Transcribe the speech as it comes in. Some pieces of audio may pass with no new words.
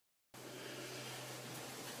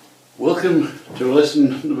Welcome to lesson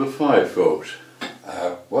number 5, folks.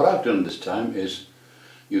 What I've done this time is,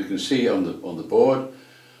 you can see on the board,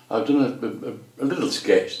 I've done a little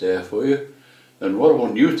sketch there for you. And what I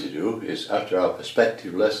want you to do is, after our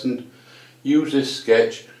perspective lesson, use this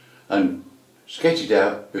sketch and sketch it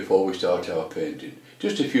out before we start our painting.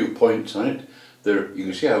 Just a few points on it. There, you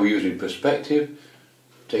can see how we're using perspective,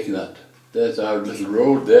 taking that, there's our little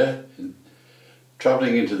road there, and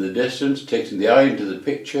travelling into the distance, taking the eye into the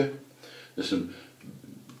picture. There's some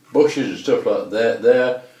bushes and stuff like that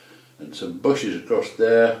there, and some bushes across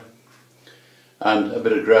there, and a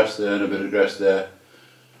bit of grass there, and a bit of grass there,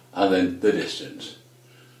 and then the distance.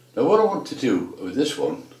 Now what I want to do with this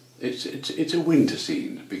one, it's a winter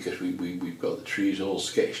scene, because we've got the trees all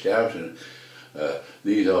sketched out, and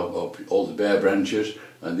these are all the bare branches,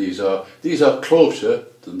 and these are closer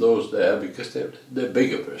than those there because they're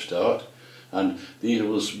bigger for a start, and these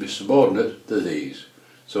will be subordinate to these.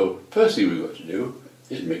 So first thing we've got to do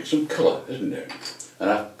is mix some colour, isn't it?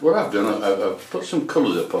 And what I've done, I've put some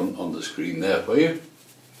colours up on the screen there for you.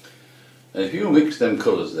 And if you mix them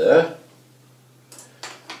colours there,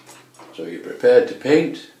 so you're prepared to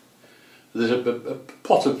paint, there's a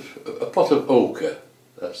pot of ochre.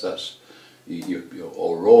 That's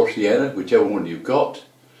or raw sienna, whichever one you've got,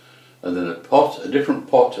 and then a different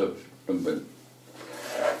pot of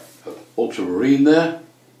ultramarine there.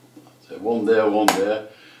 So one there,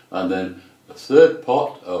 and then a third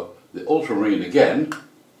pot of the ultramarine again,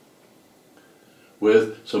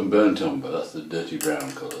 with some burnt umber. That's the dirty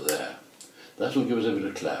brown colour there. That will give us a bit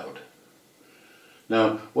of cloud.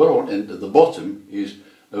 Now what I want at the bottom is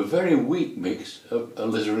a very weak mix of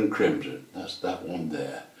alizarin crimson. That's that one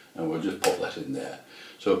there, and we'll just pop that in there.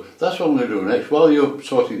 So that's what I'm going to do next. While you're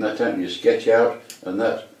sorting that out and you sketch out, and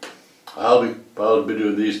that I'll be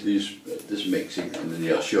doing this mixing, and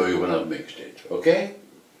then I'll show you when I've mixed it. Okay?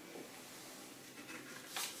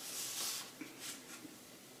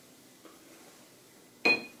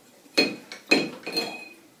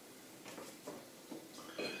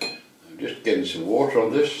 I'm just getting some water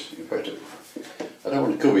on this. In fact, I don't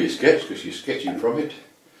want to cover your sketch because you're sketching from it.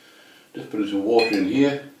 Just putting some water in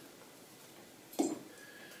here.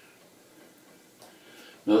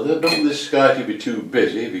 Now, don't want this sky to be too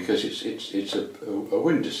busy, because it's a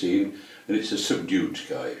winter scene, and it's a subdued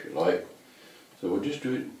sky, if you like. So we'll just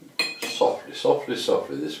do it softly,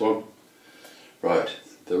 this one. Right,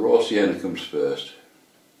 the raw sienna comes first,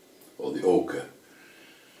 or the ochre.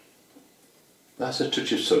 That's a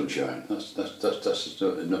touch of sunshine. That's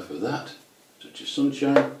enough of that. Touch of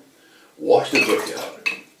sunshine. Wash the brush out.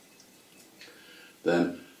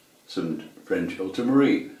 Then some French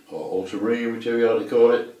ultramarine, or ultramarine, whichever you like to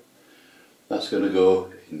call it. That's going to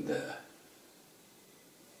go in there.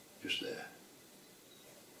 Just there.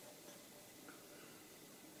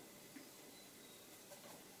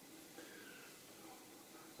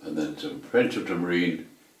 And then some French ultramarine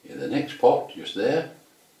in the next pot, just there.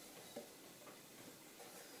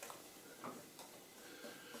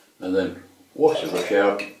 And then wash the brush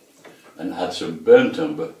out and add some burnt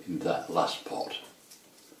umber in that last pot.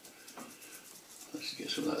 Let's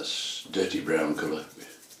get some of that dirty brown colour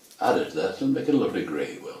added to that and make a lovely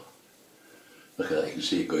grey. Well, look at that, you can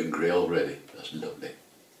see it going grey already. That's lovely.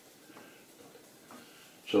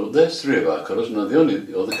 So there's 3 of our colours. Now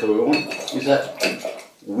the other colour we want is that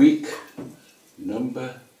weak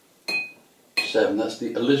number 7. That's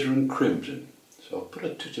the alizarin crimson. So I'll put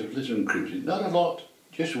a touch of alizarin crimson, not a lot,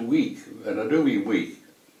 just weak, and I do mean weak.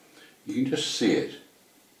 You can just see it.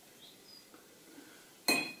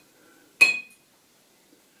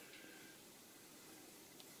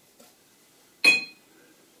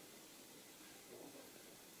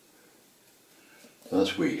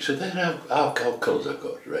 That's weak. So then our colours I've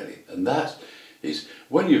got ready, and that is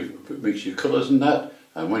when you've mixed your colours and that,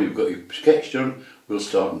 and when you've got your sketch done, we'll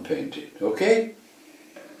start and paint it. Okay?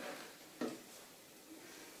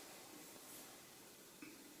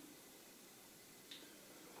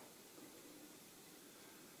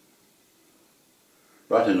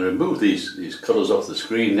 Right, I'm going to move these colours off the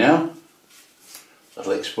screen now.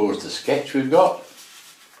 That'll expose the sketch we've got.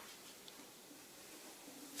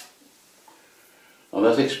 And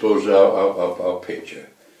that exposes our picture.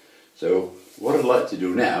 So what I'd like to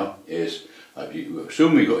do now is,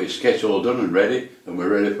 assume we've got your sketch all done and ready, and we're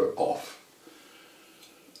ready for off.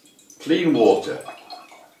 Clean water.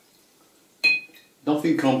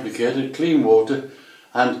 Nothing complicated, clean water.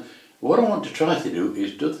 And what I want to try to do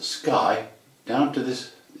is do the sky down to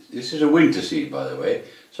this. This is a winter scene, by the way,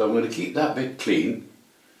 so I'm going to keep that bit clean.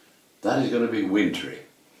 That is going to be wintry.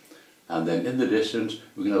 And then in the distance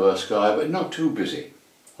we can have our sky, but not too busy.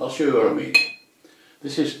 I'll show you what I mean.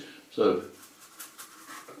 This is sort of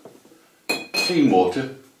clean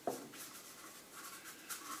water.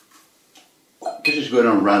 This is going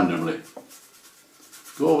on randomly.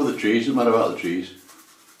 Go over the trees, no matter about the trees.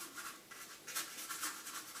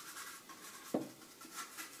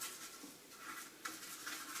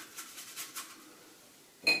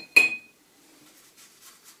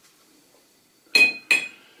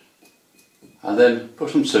 And then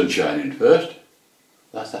put some sunshine in first.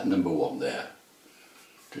 That's that number 1 there.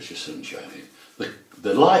 Just your sunshine in.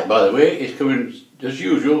 The light, by the way, is coming as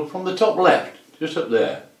usual from the top left, just up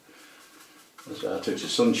there. That's a touch of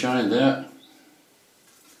sunshine there.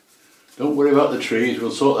 Don't worry about the trees,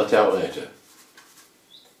 we'll sort that out later.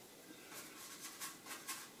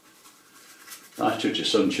 Nice touch of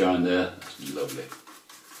sunshine there, that's lovely.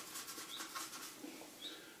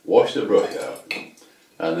 Wash the brush out.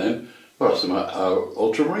 And then put some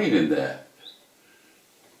ultramarine in there.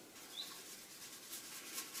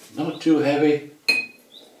 Not too heavy,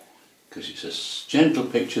 because it's a gentle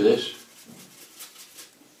picture this.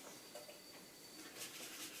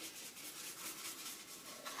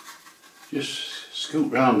 Just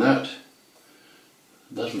scoop round that.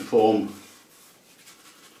 That'll form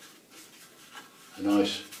a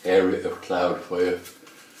nice area of cloud for you.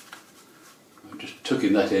 I'm just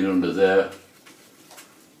tucking that in under there.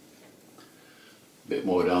 A bit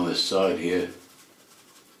more down this side here.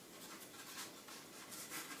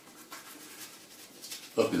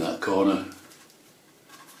 Up in that corner.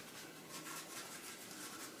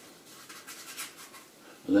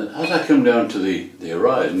 And then as I come down to the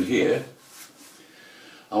horizon here,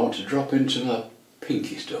 I want to drop in some of that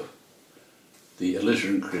pinky stuff, the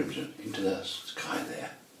alizarin crimson, into that sky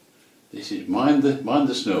there. This is mind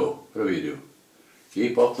the snow, whatever you do.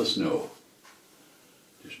 Keep off the snow.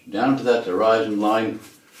 Just down to that horizon line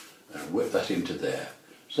and whip that into there.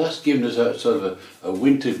 So that's giving us a sort of a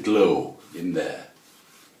winter glow in there.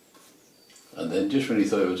 And then just when you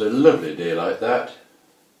thought it was a lovely day like that,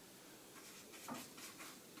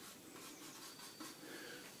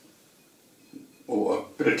 oh, a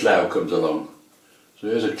bit of cloud comes along. So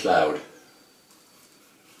here's a cloud.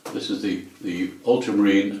 This is the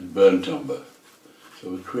ultramarine and burnt umber. So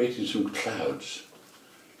we're creating some clouds.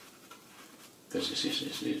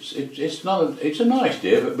 It's a nice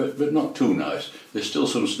day, but not too nice. There's still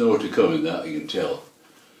some snow to come in that, you can tell.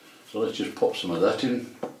 So let's just pop some of that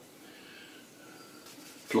in.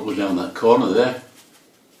 Close down that corner there.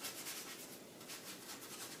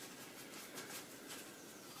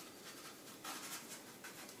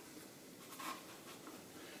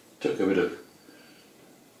 Took a bit of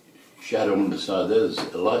shadow on the side there. There's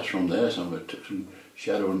the lights from there, so I'm going to take some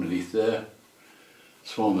shadow underneath there.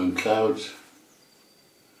 Swarm them clouds.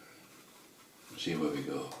 Let's see where we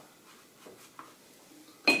go.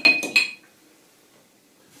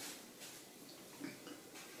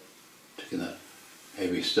 Taking that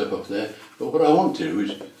heavy stuff up there. But what I want to do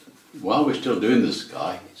is, while we're still doing the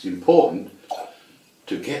sky, it's important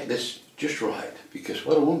to get this just right, because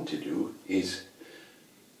what I want to do is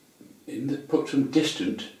put some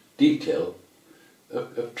distant detail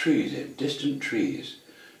of trees in, distant trees,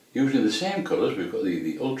 using the same colours. We've got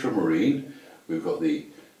the ultramarine, we've got the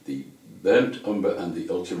burnt umber and the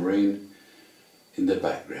ultramarine in the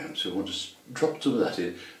background. So I want to drop some of that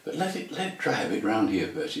in, but let it dry a bit round here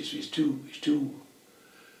first. It's too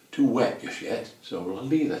wet just yet, so we'll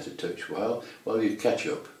leave that a touch while you catch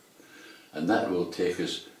up, and that will take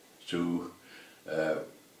us to.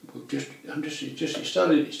 It's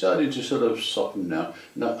starting to sort of soften now.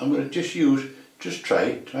 Now I'm going to just try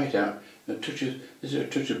it out. This is a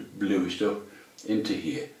touch of bluey stuff into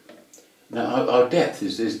here. Now our depth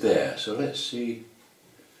is there, so let's see.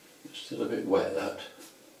 It's still a bit wet that,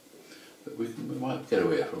 but we might get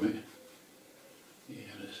away from it.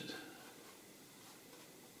 Yeah,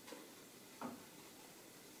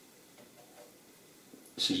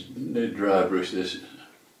 this is no dry brush. This.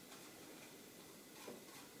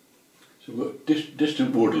 So we've got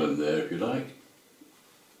distant woodland there, if you like,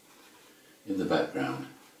 in the background.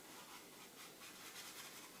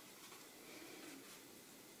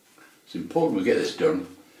 It's important we get this done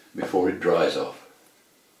before it dries off.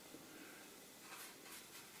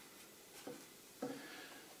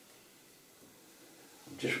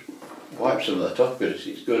 Just wipe some of that off because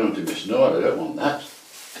it's going onto my snow and I don't want that.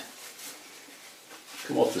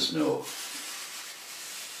 Come off the snow.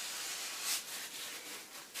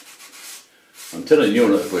 I'm telling you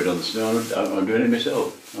not to put it on the snow, I'm doing it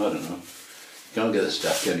myself. I don't know. You can't get the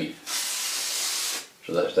stuff, can you?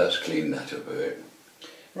 So that's cleaned that up a bit.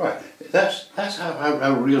 Right, that's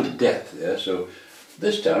our real depth there. So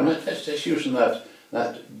this time let's use some of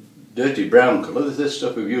that dirty brown colour. This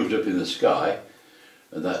stuff we've used up in the sky,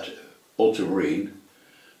 and that ultramarine.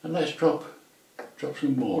 And let's drop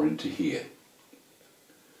some more into here.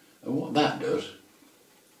 And what that does,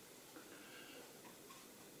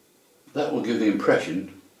 that will give the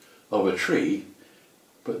impression of a tree,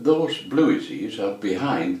 but those bluities are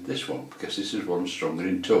behind this one, because this is one stronger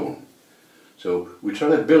in tone. So we try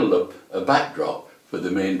to build up a backdrop for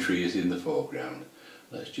the main trees in the foreground.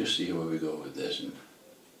 Let's just see where we go with this. And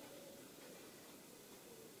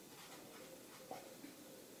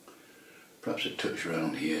perhaps a touch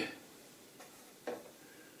around here.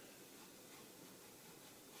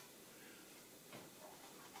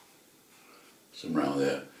 Some round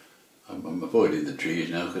there. I'm avoiding the trees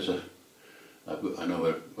now because I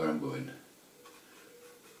know where I'm going.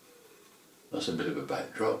 That's a bit of a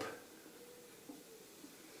backdrop.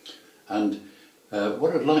 And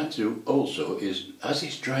what I'd like to do also is, as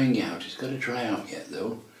it's drying out, it's got to dry out yet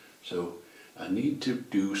though, so I need to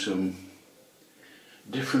do some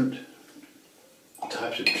different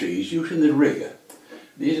types of trees using the rigger.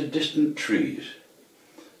 These are distant trees.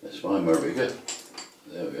 Let's find my rigger.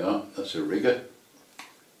 There we are, that's a rigger.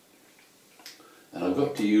 And I've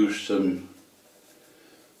got to use some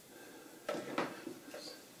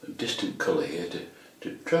distant colour here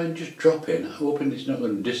to try and just drop in, hoping it's not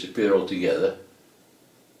going to disappear altogether.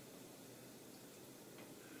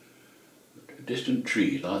 Distant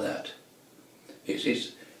trees like that.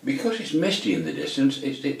 It's because it's misty in the distance.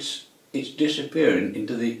 It's disappearing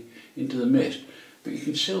into the mist, but you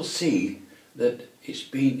can still see that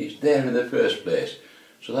it's there in the first place.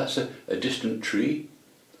 So that's a distant tree.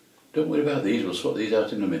 Don't worry about these. We'll sort these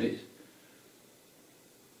out in a minute.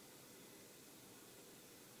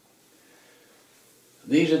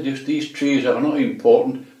 These trees are not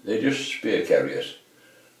important. They're just spear carriers.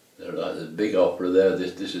 They're like the big opera there.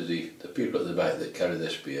 This is the people at the back that carry their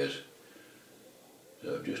spears.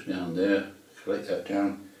 So just down there, collect that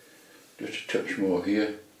down. Just a touch more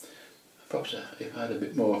here. Perhaps if I had a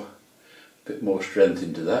bit more strength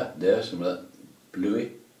into that. There, some of that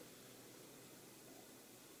bluey.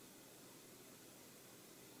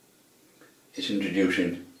 It's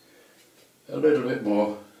introducing a little bit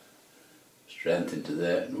more strength into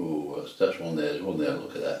there. Oh, that's one there. There's one there.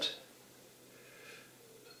 Look at that.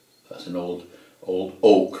 That's an old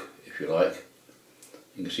oak, if you like.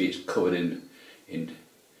 You can see it's covered in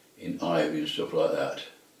ivy and stuff like that.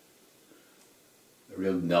 A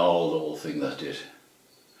real gnarled old thing that is.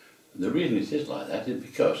 And the reason it is like that is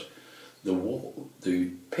because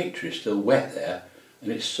the picture is still wet there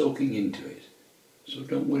and it's soaking into it. So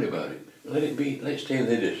don't worry about it. Let it be. Let it stay in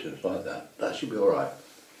the distance like that. That should be all right.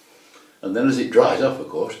 And then as it dries off, of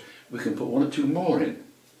course, we can put one or two more in,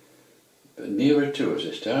 but nearer to us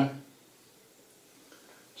this time.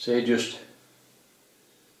 Say just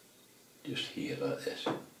here like this.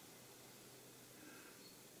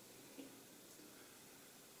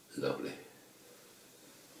 Lovely.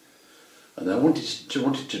 And I want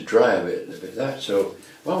it to dry a bit like that. So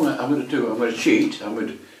what I'm going to cheat. I'm going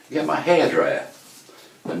to get my hairdryer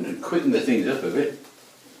and quicken the things up a bit.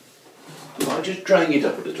 I'm just drying it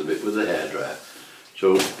up a little bit with the hairdryer.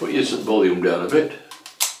 So put your volume down a bit.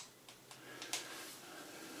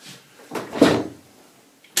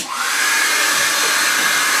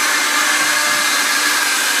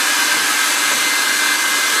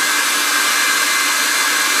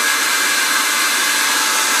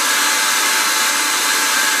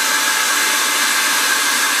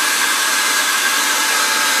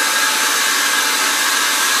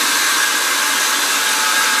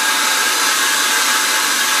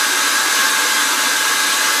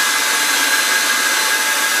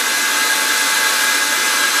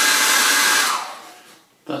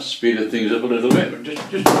 Speeded things up a little bit, but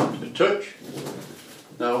just a touch.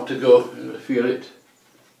 Now to go feel it.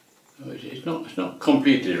 It's not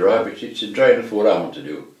completely dry, but it's dry enough for what I want to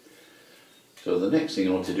do. So the next thing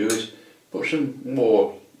I want to do is put some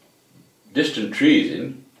more distant trees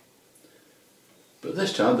in, but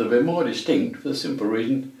this time they'll be more distinct for the simple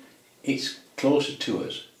reason it's closer to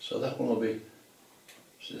us. So that one will be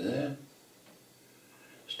there.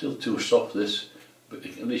 Still too soft this, but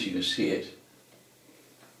at least you can see it.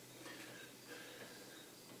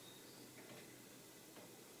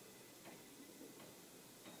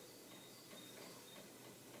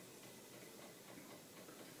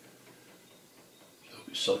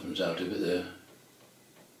 Softens out a bit there.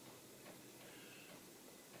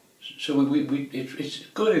 So it's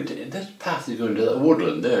going into, this path is going to that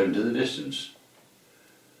woodland there into the distance.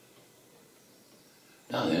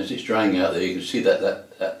 Now then, as it's drying out there, you can see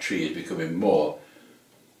that tree is becoming more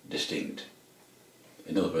distinct.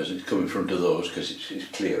 In other words, it's coming in front of those because it's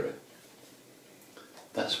clearer.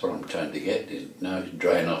 That's what I'm trying to get. Now it's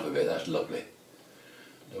drying off a bit, that's lovely.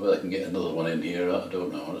 Whether I can get another one in here, I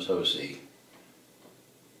don't know, let's have a see.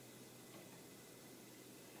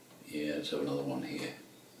 Yeah, let's have another one here.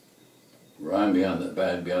 Right behind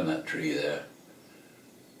that tree there.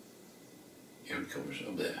 Here it comes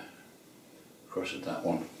up there. Across at that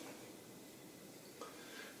one.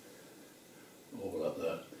 Overlap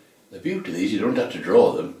that. The beauty of these, you don't have to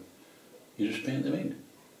draw them, you just paint them in.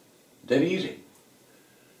 Dead easy.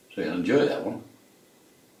 So you'll enjoy that one.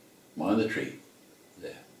 Mind the tree.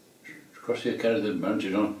 There. Across here, carry the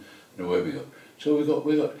branches on, and away we go. So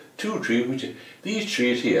we've got two trees, which are, these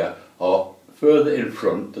trees here are further in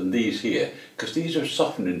front than these here, because these are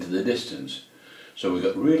softened into the distance. So we've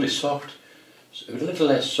got really soft, a little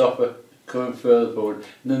less softer, coming further forward,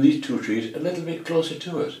 and then these two trees a little bit closer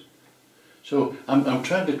to us. So I'm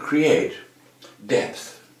trying to create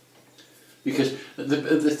depth, because at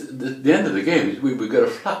the end of the game is we've got a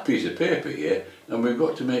flat piece of paper here, and we've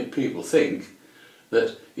got to make people think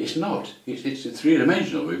that it's not, it's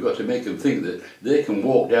three-dimensional. We've got to make them think that they can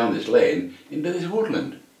walk down this lane into this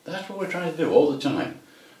woodland. That's what we're trying to do all the time.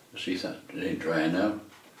 Let's see if that ain't drying now.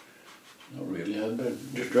 Not really, I'd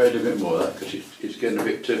just dry it a bit more of that, because it's getting a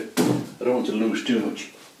bit I don't want to lose too much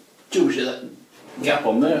of that gap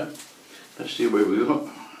on there. Let's see where we go.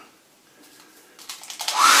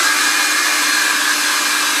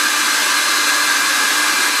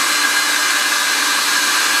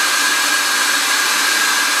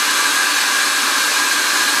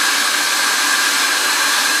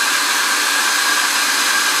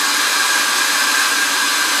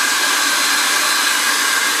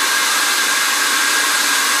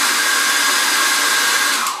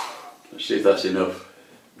 See if that's enough.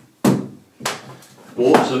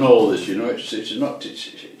 Warts and all this, you know,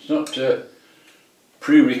 it's not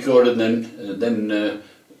pre-recorded and then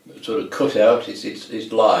sort of cut out.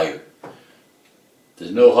 It's live.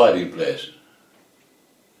 There's no hiding place.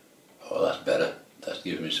 Oh, that's better. That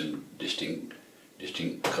gives me some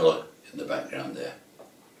distinct colour in the background there.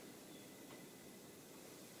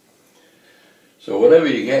 So whatever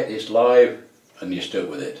you get, it's live, and you're stuck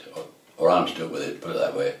with it, or I'm stuck with it. Put it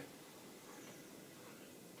that way.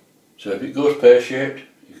 So if it goes pear-shaped,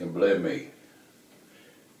 you can blame me.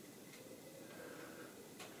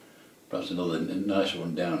 Perhaps another nice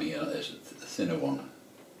one down here, there's a thinner one.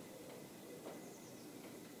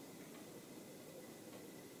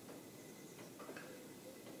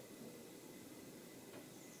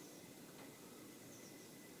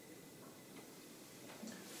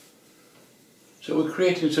 So we're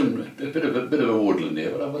creating a bit of a woodland here,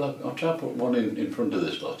 but I'll try and put one in front of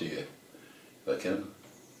this lot here, if I can.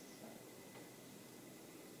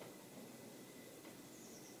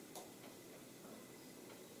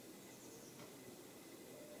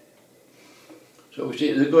 So we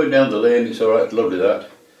see they're going down the lane, it's alright, lovely that.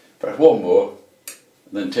 Perhaps one more,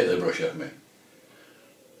 and then take the brush off me.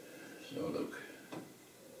 So look.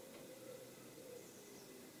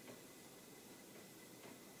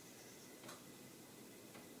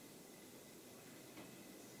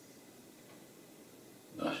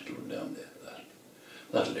 Nice little down there,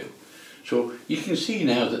 that'll do. So you can see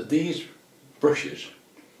now that these bushes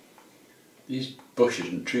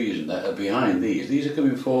and trees and that are behind these. These are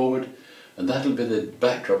coming forward, and that'll be the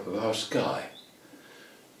backdrop of our sky.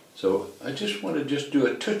 So I just want to do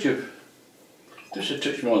a touch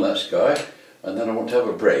more on that sky, and then I want to have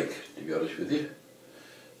a break, to be honest with you.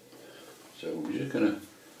 So we're just going to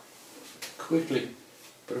quickly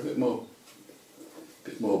put a bit more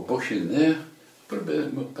bush in there, put a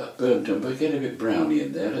bit more burnt umber, get a bit browny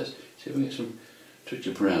in there. Let's see if we get some touch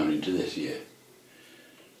of brown into this here.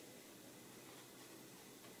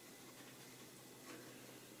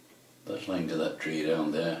 That's lying to that tree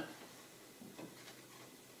down there.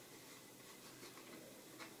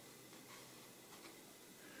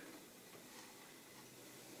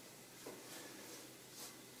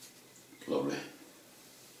 Lovely.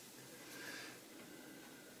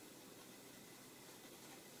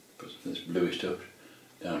 Put some of this bluey stuff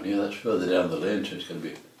down here. That's further down the lane, so it's going to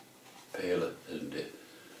be paler, isn't it?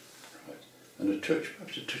 Right. And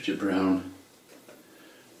perhaps a touch of brown,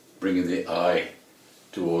 bringing the eye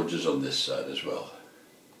towards us on this side as well.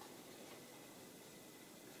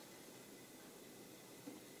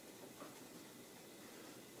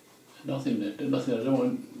 Nothing, I don't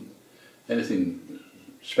want anything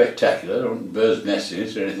spectacular, I don't want birds' nests in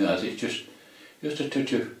it or anything like that. It's just a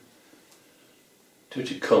touch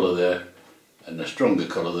of colour there, and a stronger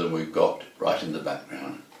colour than we've got right in the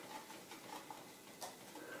background.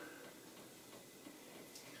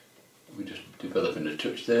 We're just developing a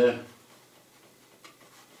touch there.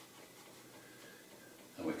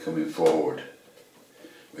 coming forward.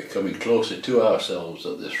 We're coming closer to ourselves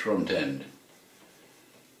at this front end.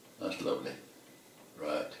 That's lovely.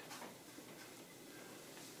 Right.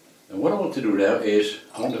 And what I want to do now is,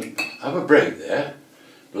 I want to have a break there,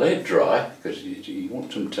 lay it dry, because you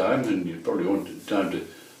want some time and you probably want time to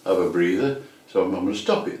have a breather, so I'm going to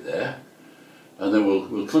stop it there, and then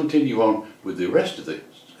we'll continue on with the rest of the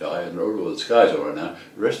sky, and all the skies are now,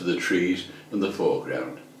 the rest of the trees and the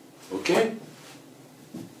foreground. Okay?